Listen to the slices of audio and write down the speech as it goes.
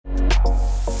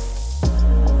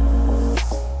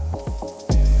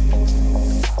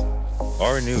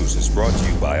Our News is brought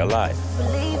to you by Alive.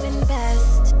 Believe in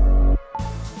best.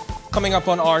 Coming up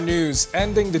on Our News,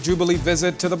 ending the Jubilee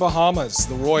visit to the Bahamas,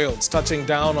 the Royals touching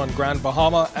down on Grand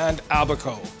Bahama and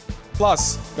Abaco.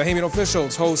 Plus, Bahamian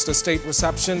officials host a state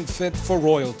reception fit for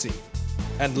royalty.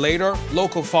 And later,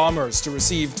 local farmers to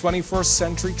receive 21st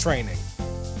century training.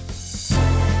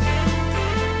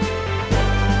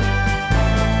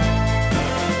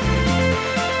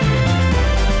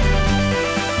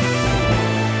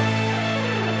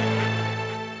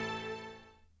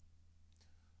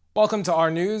 Welcome to Our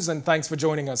News and thanks for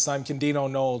joining us. I'm Kendino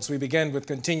Knowles. We begin with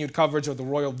continued coverage of the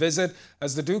royal visit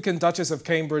as the Duke and Duchess of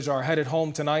Cambridge are headed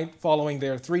home tonight following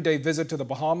their three-day visit to the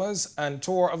Bahamas and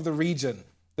tour of the region.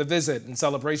 The visit in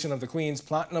celebration of the Queen's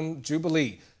Platinum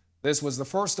Jubilee. This was the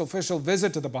first official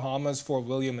visit to the Bahamas for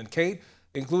William and Kate,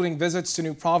 including visits to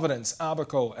New Providence,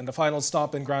 Abaco, and the final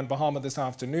stop in Grand Bahama this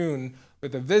afternoon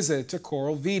with a visit to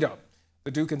Coral Vita.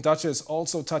 The Duke and Duchess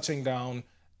also touching down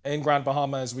in Grand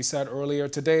Bahama, as we said earlier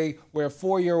today, where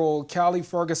 4-year-old Callie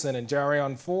Ferguson and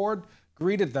Jarion Ford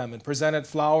greeted them and presented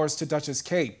flowers to Duchess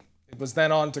Kate. It was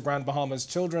then on to Grand Bahama's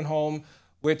Children's Home,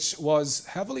 which was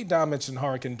heavily damaged in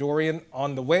Hurricane Dorian.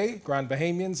 On the way, Grand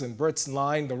Bahamians and Brits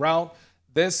lined the route.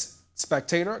 This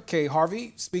spectator, Kay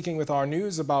Harvey, speaking with Our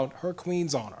News about her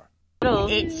Queen's honor.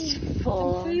 It's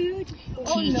for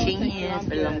teaching here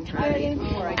for a long time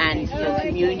and for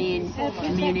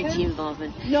community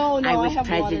involvement. I was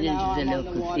president of the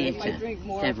local theatre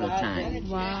several times.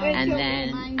 Wow. And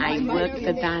then I worked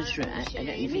for Basra, I don't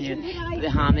know if you know,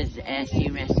 Bahamas Air Sea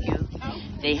Rescue.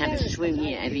 They have a swim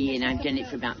here every year and I've done it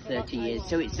for about 30 years.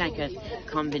 So it's like a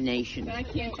combination.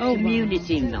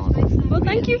 Community involvement. Well,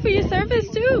 thank you for your service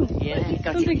too. Yeah,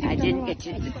 I didn't get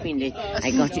it from the Queen.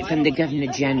 I got it from the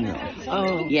Governor General.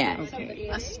 Oh, yeah. Okay.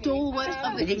 A stalwart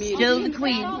of the It's still the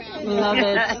Queen. Love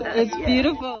it. It's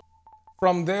beautiful.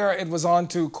 From there, it was on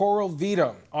to Coral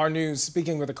Vita. Our News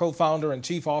speaking with the co-founder and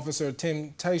chief officer,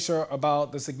 Tim Teicher,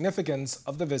 about the significance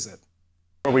of the visit.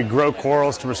 We grow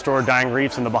corals to restore dying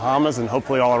reefs in the Bahamas and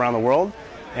hopefully all around the world.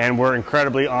 And we're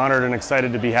incredibly honored and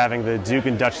excited to be having the Duke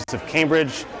and Duchess of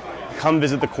Cambridge come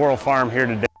visit the coral farm here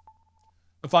today.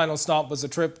 The final stop was a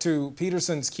trip to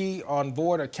Peterson's Key on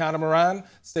board a catamaran.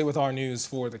 Stay with Our News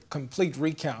for the complete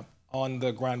recap on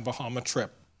the Grand Bahama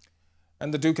trip.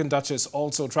 And the Duke and Duchess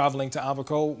also traveling to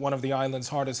Abaco, one of the islands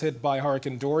hardest hit by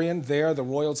Hurricane Dorian. There, the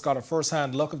Royals got a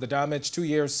first-hand look of the damage 2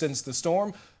 years since the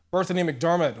storm. Berthany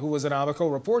McDermott, who was in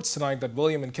Abaco, reports tonight that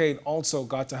William and Kate also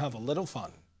got to have a little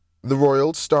fun. The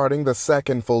Royals starting the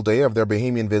second full day of their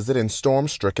Bahamian visit in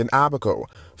storm-stricken Abaco.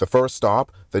 The first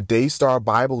stop, the Daystar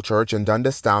Bible Church in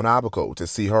Dundastown, Abaco, to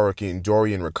see Hurricane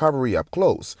Dorian recovery up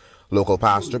close. Local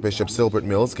pastor Bishop Silbert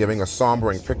Mills giving a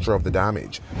sombering picture of the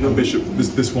damage. No, Bishop,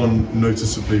 this one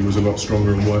noticeably was a lot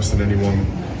stronger and worse than anyone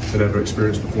had ever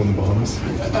experienced before in the Bahamas.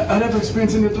 I never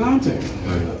experienced in the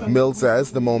Atlantic. Mills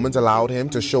says the moment allowed him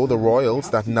to show the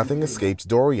Royals that nothing escapes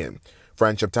Dorian.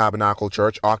 Friendship Tabernacle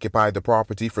Church occupied the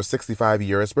property for 65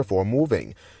 years before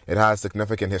moving. It has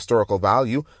significant historical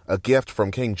value, a gift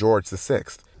from King George VI.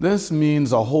 This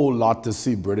means a whole lot to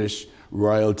see British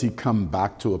royalty come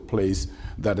back to a place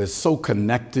that is so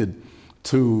connected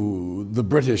to the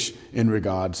British in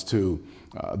regards to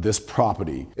this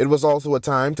property. It was also a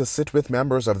time to sit with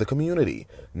members of the community.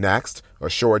 Next, a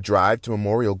short drive to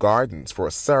Memorial Gardens for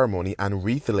a ceremony and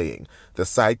wreath laying. The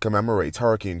site commemorates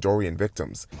Hurricane Dorian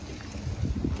victims.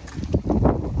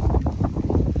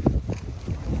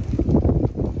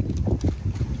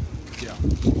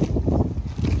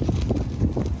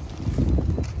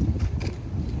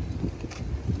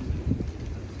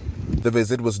 The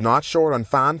visit was not short on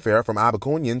fanfare from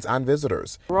Abaconians and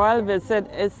visitors. Royal visit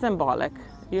is symbolic,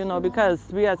 you know, because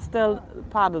we are still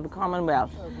part of the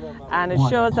Commonwealth. And it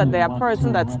shows that there are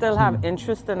persons that still have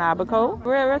interest in Abaco.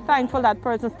 We're thankful that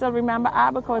persons still remember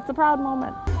Abaco. It's a proud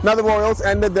moment. Now the Royals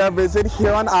ended their visit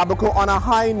here on Abaco on a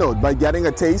high note by getting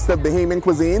a taste of Bahamian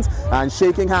cuisines and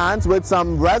shaking hands with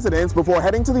some residents before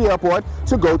heading to the airport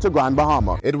to go to Grand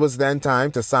Bahama. It was then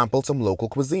time to sample some local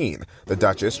cuisine. The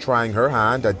Duchess trying her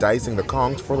hand at dicing the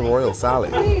conch for the royal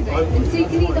salad. Amazing. And so you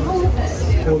can eat the whole of it.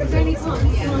 It's only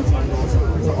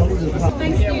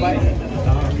Thank you.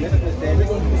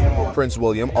 Prince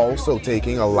William also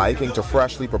taking a liking to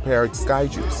freshly prepared sky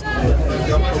juice.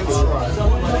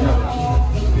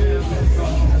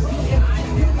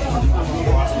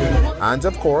 And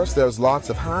of course, there's lots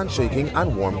of handshaking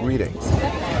and warm greetings.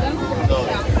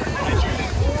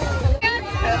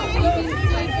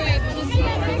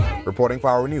 Reporting for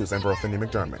Our News, I'm Berthany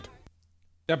McDermott.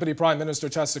 Deputy Prime Minister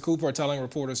Chester Cooper telling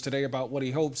reporters today about what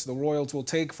he hopes the royals will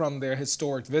take from their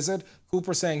historic visit.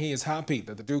 Cooper saying he is happy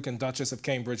that the Duke and Duchess of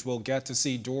Cambridge will get to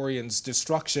see Dorian's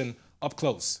destruction up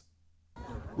close.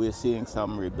 We're seeing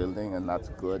some rebuilding, and that's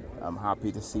good. I'm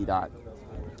happy to see that.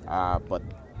 But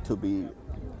to be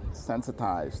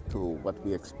sensitized to what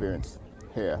we experience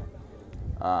here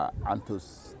and to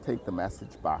take the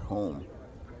message back home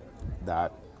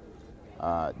that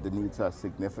the needs are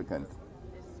significant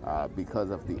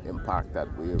because of the impact that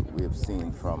we have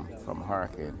seen from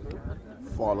hurricane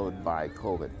followed by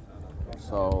COVID.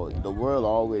 So the world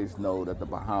always know that the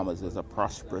Bahamas is a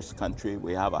prosperous country.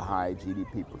 We have a high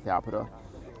GDP per capita,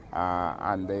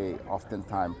 and they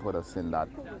oftentimes put us in that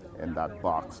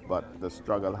box. But the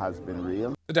struggle has been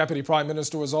real. The Deputy Prime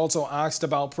Minister was also asked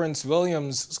about Prince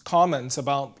William's comments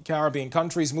about Caribbean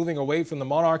countries moving away from the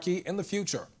monarchy in the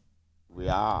future. We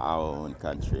are our own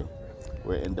country.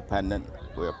 We're independent.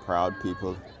 We're a proud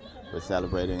people. We're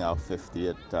celebrating our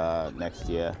 50th next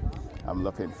year. I'm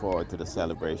looking forward to the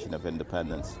celebration of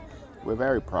independence. We're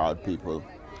very proud people.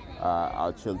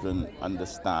 Our children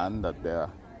understand that there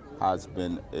has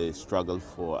been a struggle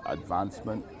for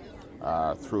advancement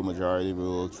through majority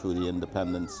rule, through the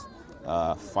independence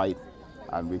fight,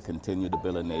 and we continue to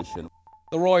build a nation.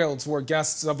 The royals were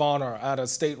guests of honor at a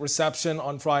state reception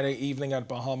on Friday evening at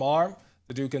Baha-Mar.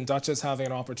 The Duke and Duchess having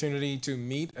an opportunity to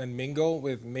meet and mingle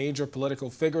with major political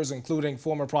figures, including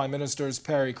former Prime Ministers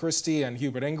Perry Christie and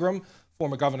Hubert Ingraham,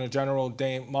 former Governor General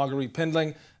Dame Marguerite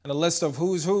Pindling, and a list of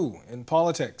who's who in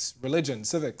politics, religion,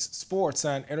 civics, sports,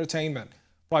 and entertainment.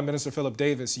 Prime Minister Philip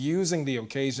Davis using the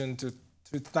occasion to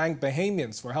thank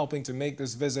Bahamians for helping to make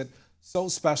this visit so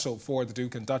special for the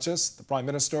Duke and Duchess. The Prime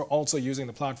Minister also using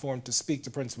the platform to speak to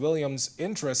Prince William's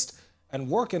interest and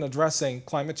work in addressing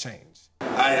climate change.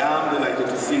 I am delighted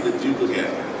to see the Duke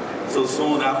again, so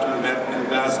soon after we met in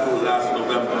Glasgow last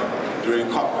November during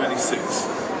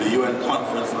COP26, the UN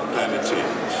Conference on Climate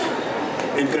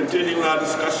Change. In continuing our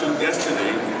discussion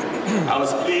yesterday, I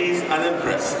was pleased and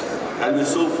impressed that we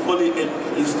so fully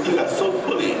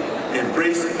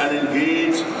embrace and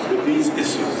engage with these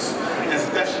issues,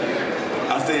 especially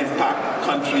as they impact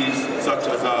countries such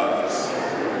as ours.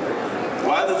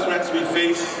 While the threats we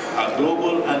face are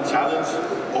global and challenge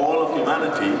all of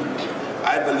humanity,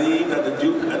 I believe that the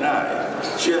Duke and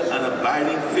I share an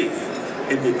abiding faith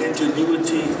in the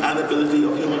ingenuity and ability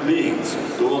of human beings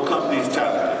to overcome these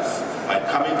challenges by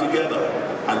coming together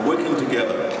and working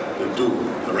together to do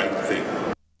the right thing.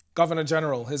 Governor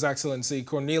General, His Excellency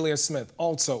Cornelius Smith,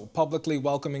 also publicly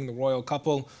welcoming the royal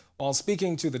couple while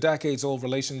speaking to the decades-old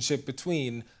relationship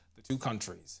between the two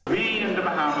countries. We in the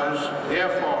Bahamas,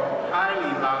 therefore,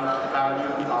 highly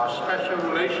value our special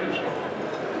relationship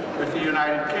with the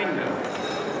United Kingdom,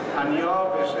 and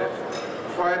your visit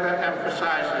further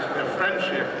emphasizes the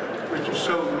friendship which is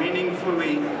so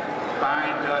meaningfully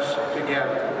bind us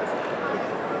together.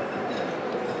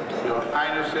 Your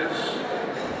Highnesses,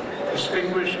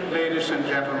 distinguished ladies and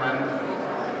gentlemen,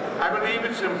 I believe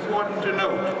it's important to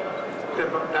note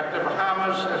that the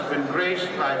Bahamas has been graced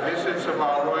by visits of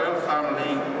our royal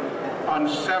family on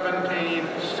 17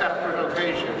 separate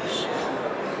occasions,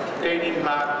 dating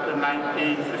back to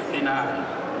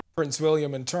 1959. Prince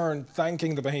William, in turn,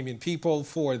 thanking the Bahamian people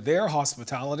for their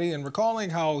hospitality and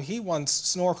recalling how he once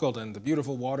snorkeled in the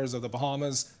beautiful waters of the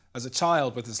Bahamas as a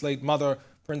child with his late mother,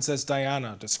 Princess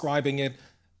Diana, describing it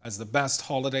as the best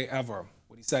holiday ever.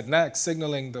 What he said next,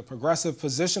 signaling the progressive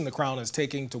position the Crown is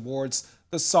taking towards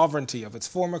the sovereignty of its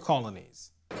former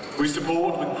colonies. We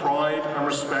support with pride and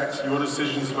respect your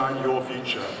decisions about your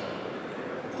future.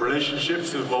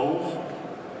 Relationships evolve,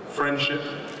 friendship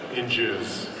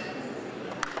endures.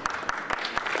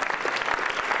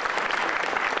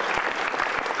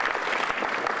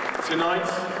 Tonight,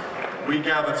 we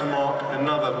gather to mark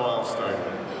another milestone.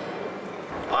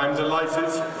 I am delighted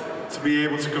to be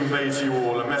able to convey to you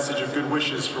all a message of good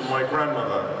wishes from my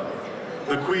grandmother,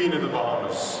 the Queen of the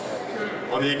Bahamas,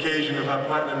 on the occasion of her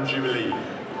Platinum Jubilee.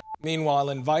 Meanwhile,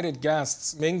 invited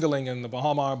guests mingling in the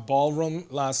Baha-Mar ballroom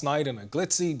last night in a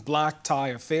glitzy black tie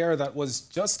affair that was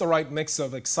just the right mix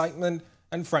of excitement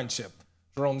and friendship.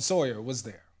 Jerome Sawyer was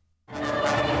there.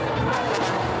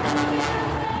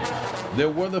 There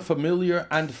were the familiar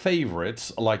and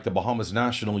favorites like the Bahamas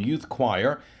National Youth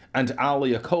Choir and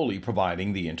Ali Akoli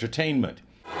providing the entertainment.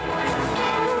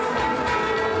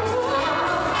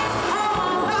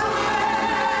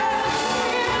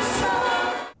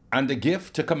 And a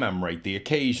gift to commemorate the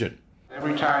occasion.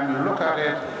 Every time you look at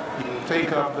it, you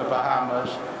think of the Bahamas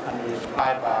and you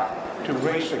fly back to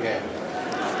race again.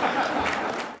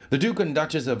 The Duke and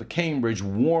Duchess of Cambridge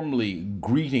warmly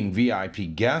greeting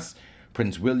VIP guests,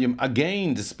 Prince William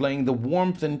again displaying the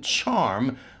warmth and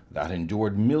charm that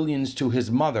endured millions to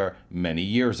his mother many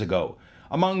years ago.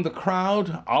 Among the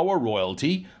crowd, our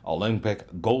royalty,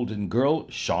 Olympic golden girl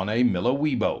Shawnee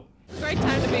Miller-Weibo. It's a great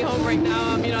time to be home right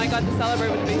now. I got to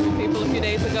celebrate with the people a few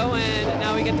days ago, and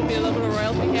now we get to be a little bit of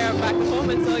royalty here back at home,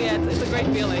 and so yeah, it's a great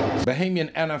feeling.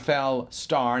 Bahamian NFL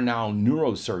star, now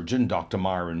neurosurgeon Dr.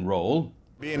 Myron Roll.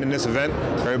 Being in this event,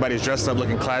 everybody's dressed up,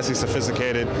 looking classy,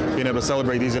 sophisticated, being able to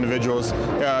celebrate these individuals,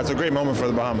 it's a great moment for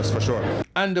the Bahamas, for sure.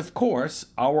 And of course,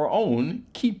 our own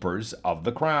keepers of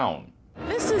the crown.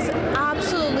 This is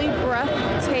absolutely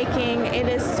breathtaking. It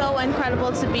is so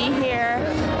incredible to be here.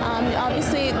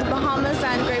 Obviously, the Bahamas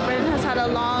and Great Britain has had a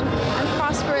long and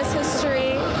prosperous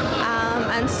history,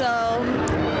 and so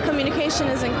communication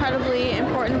is incredibly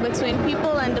important between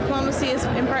people, and diplomacy is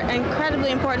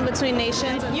incredibly important between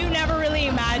nations. You never really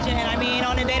imagine,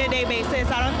 on a day-to-day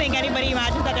basis, I don't think anybody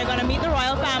imagines that they're going to meet the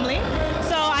royal family.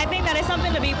 So I think that is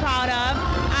something to be proud of,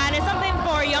 and it's something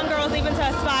for young girls even to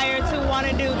aspire to want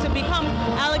to do, to become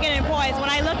elegant and poised. When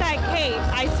I look at Kate,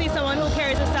 I see someone who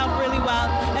carries herself really well,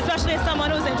 especially as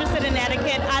someone who's interested in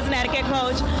etiquette, as an etiquette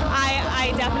coach.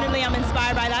 I definitely am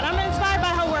inspired by that. I'm inspired by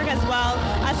her work as well.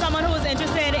 As someone who is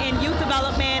interested in youth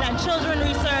development and children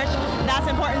research, that's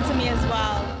important to me as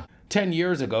well. 10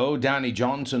 years ago, Danny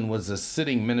Johnson was the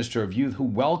sitting Minister of Youth who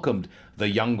welcomed the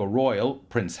younger royal,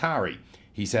 Prince Harry.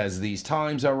 He says these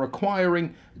times are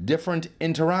requiring different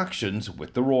interactions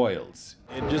with the royals.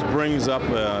 It just brings up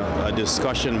a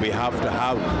discussion we have to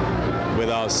have with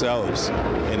ourselves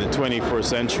in the 21st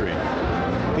century.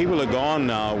 People are gone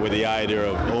now with the idea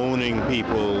of owning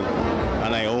people,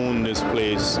 and I own this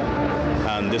place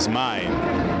and this mine.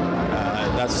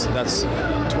 That's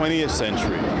 20th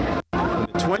century.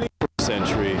 The 21st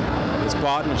century is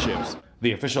partnerships.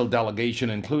 The official delegation,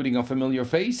 including a familiar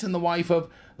face and the wife of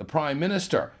the Prime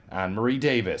Minister, Anne-Marie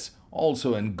Davis,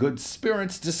 also in good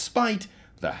spirits despite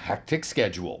the hectic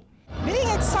schedule. Being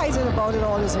excited about it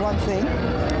all is one thing.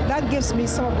 That gives me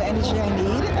some of the energy I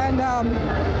need,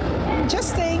 and just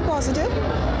staying positive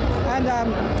and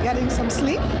getting some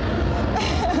sleep.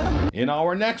 In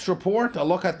our next report, a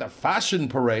look at the fashion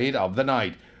parade of the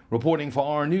night. Reporting for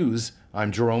our News,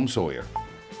 I'm Jerome Sawyer.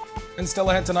 And still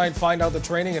ahead tonight, find out the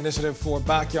training initiative for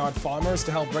backyard farmers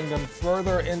to help bring them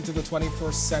further into the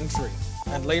 21st century.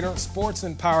 And later, Sports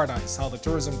in Paradise, how the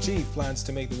tourism chief plans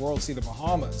to make the world see the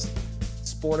Bahamas.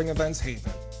 Sporting events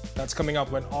haven. That's coming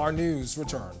up when our News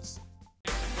returns.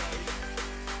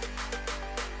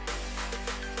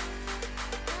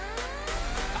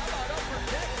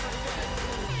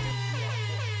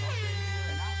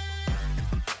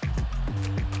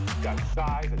 Got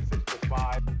size at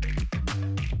 6'5".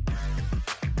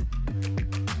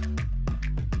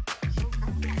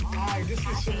 Hi, this is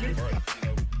Shamik.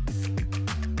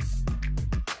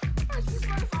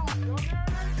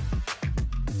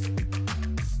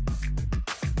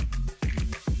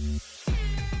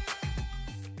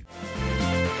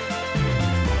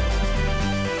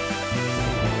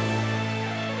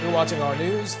 You're watching our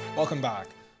News. Welcome back.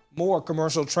 More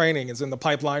commercial training is in the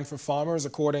pipeline for farmers,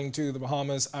 according to the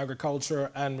Bahamas Agriculture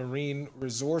and Marine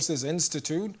Resources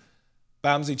Institute.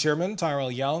 BAMSI Chairman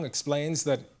Tyrell Young explains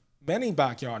that many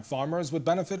backyard farmers would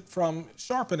benefit from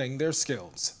sharpening their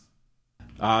skills.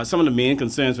 Some of the main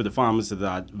concerns with the farmers is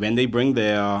that when they bring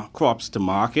their crops to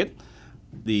market,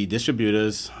 the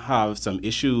distributors have some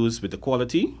issues with the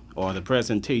quality or the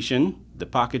presentation, the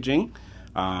packaging,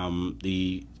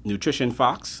 the nutrition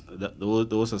facts.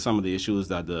 Those are some of the issues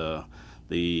that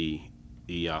the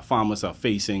farmers are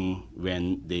facing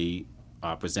when they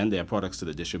present their products to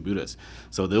the distributors.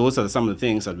 So those are some of the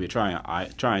things that we're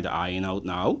trying to iron out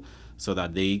now, so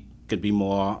that they could be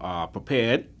more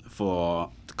prepared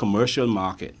for the commercial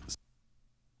market.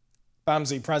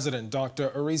 BAMSI President Dr.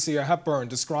 Aricia Hepburn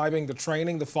describing the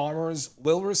training the farmers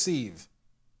will receive.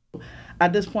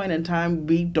 At this point in time,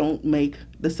 we don't make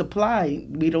the supply.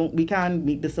 We can't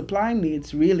meet the supply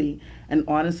needs, really and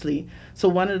honestly. So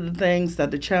one of the things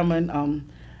that the chairman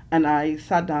and I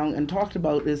sat down and talked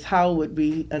about is how would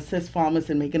we assist farmers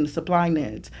in making the supply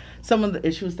needs. Some of the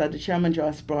issues that the chairman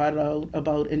just brought out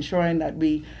about ensuring that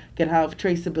we can have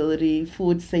traceability,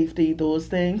 food safety, those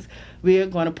things. We are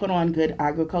going to put on good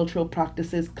agricultural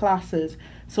practices classes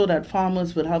so that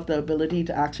farmers will have the ability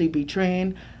to actually be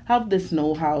trained, have this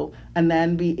know-how, and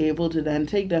then be able to then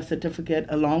take their certificate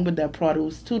along with their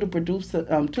produce to the producer,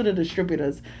 to the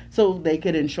distributors, so they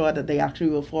could ensure that they actually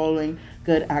were following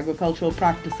good agricultural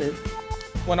practices.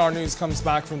 When our News comes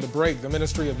back from the break, the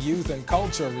Ministry of Youth and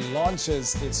Culture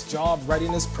relaunches its Job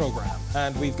Readiness Program.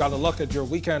 And we've got a look at your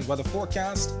weekend weather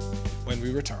forecast when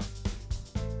we return.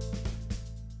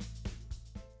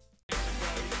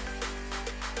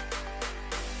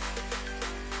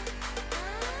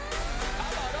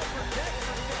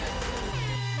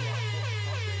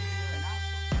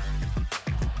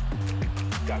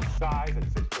 size at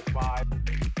 6'5".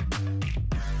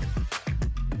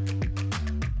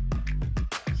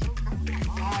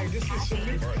 Hi, this is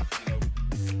Salute.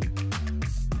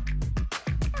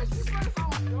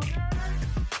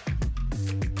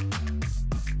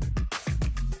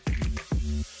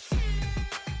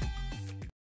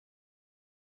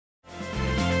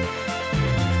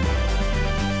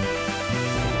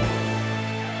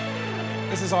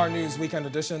 This is our News Weekend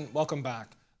Edition. Welcome back.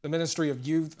 The Ministry of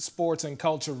Youth, Sports and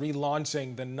Culture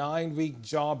relaunching the 9-week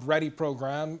Job Ready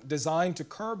program designed to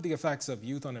curb the effects of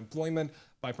youth unemployment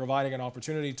by providing an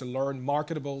opportunity to learn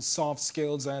marketable soft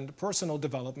skills and personal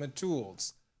development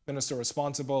tools. Minister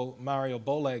responsible Mario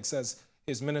Boleg says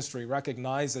his ministry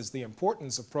recognizes the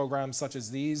importance of programs such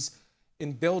as these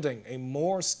in building a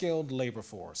more skilled labor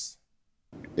force.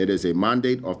 It is a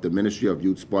mandate of the Ministry of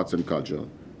Youth, Sports and Culture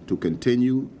to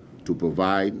continue to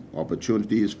provide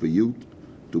opportunities for youth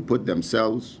to put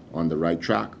themselves on the right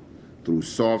track through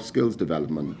soft skills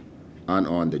development and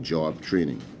on-the-job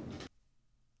training.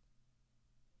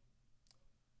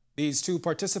 These two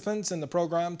participants in the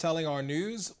program telling our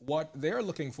news what they're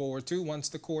looking forward to once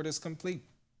the court is complete.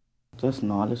 Just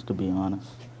knowledge, to be honest,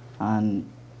 and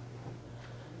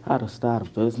how to start a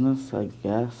business, I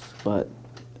guess, but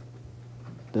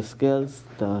the skills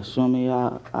to show me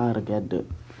how to get the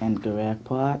incorrect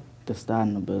part, to start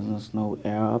in a business, no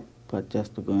error, but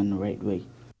just to go in the right way.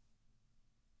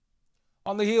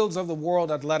 On the heels of the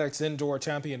World Athletics Indoor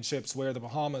Championships, where the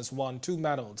Bahamas won 2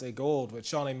 medals, a gold with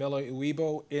Shawnee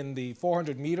Miller-Uibo in the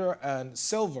 400-meter and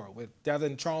silver with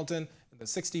Devin Charlton in the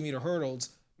 60-meter hurdles,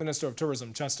 Minister of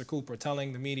Tourism Chester Cooper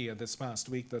telling the media this past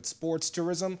week that sports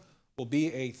tourism will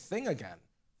be a thing again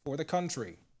for the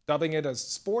country, dubbing it as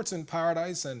Sports in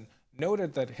Paradise, and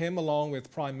noted that him, along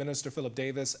with Prime Minister Philip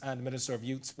Davis and Minister of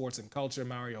Youth, Sports and Culture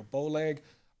Mario Boleg,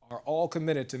 are all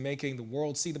committed to making the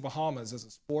world see the Bahamas as a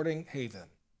sporting haven.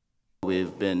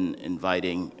 We've been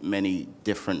inviting many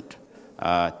different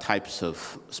types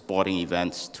of sporting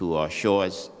events to our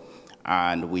shores,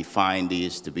 and we find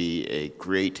these to be a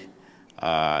great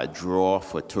draw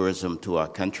for tourism to our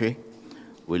country.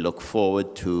 We look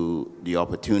forward to the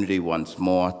opportunity once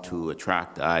more to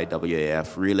attract the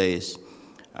IAAF relays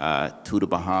to the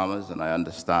Bahamas, and I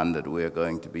understand that we're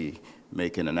going to be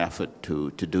making an effort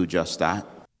to do just that.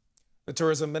 The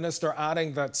tourism minister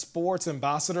adding that sports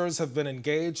ambassadors have been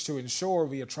engaged to ensure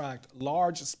we attract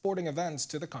large sporting events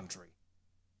to the country.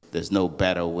 There's no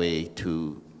better way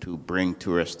to bring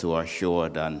tourists to our shore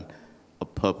than a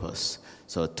purpose.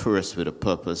 So a tourist with a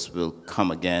purpose will come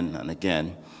again and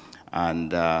again,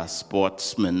 and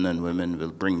sportsmen and women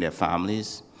will bring their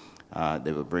families.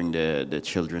 They will bring their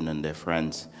children and their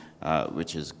friends,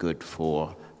 which is good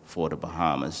for the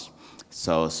Bahamas.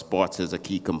 So sports is a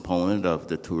key component of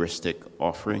the touristic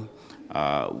offering.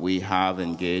 We have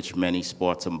engaged many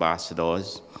sports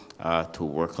ambassadors to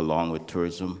work along with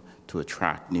tourism to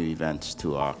attract new events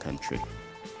to our country.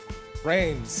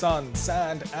 Rain, sun,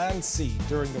 sand, and sea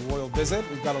during the royal visit.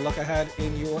 We've got a look ahead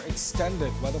in your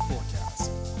extended weather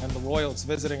forecast. And the royals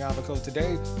visiting Abaco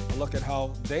today, a look at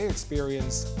how they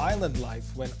experienced island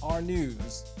life when our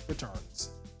news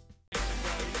returns.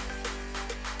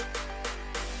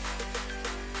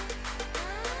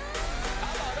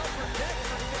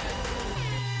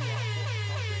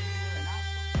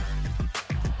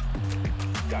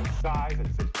 Got size at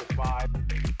 6'5".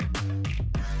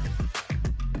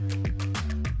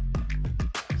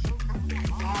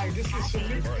 Hi, this is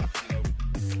Salute.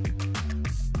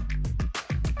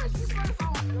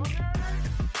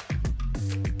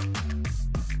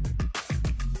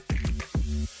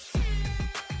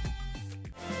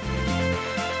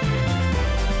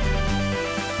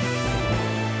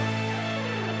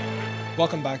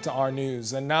 Welcome back to our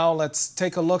news. And now let's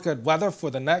take a look at weather for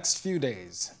the next few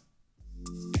days.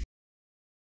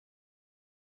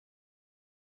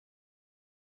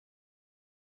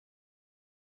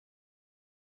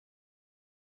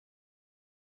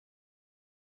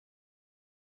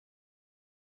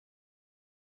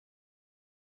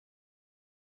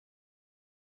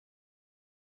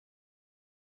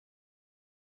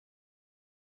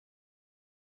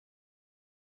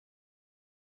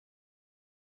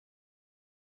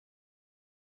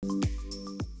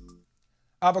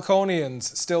 Abaconians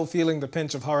still feeling the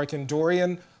pinch of Hurricane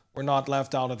Dorian were not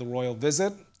left out of the royal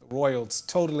visit. The royals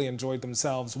totally enjoyed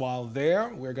themselves while there.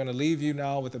 We're going to leave you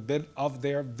now with a bit of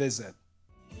their visit.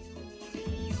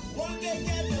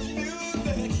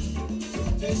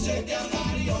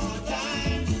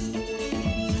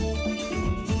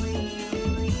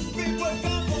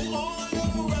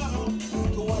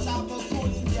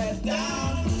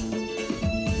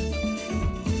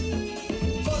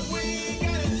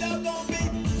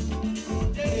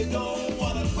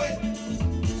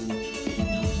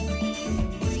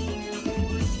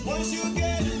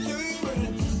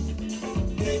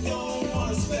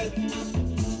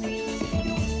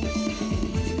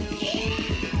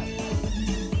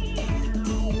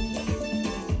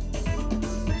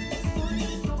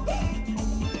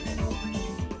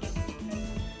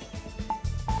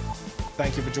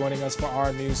 Thank you for joining us for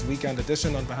our News Weekend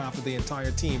edition. On behalf of the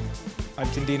entire team, I'm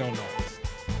Candino Knowles.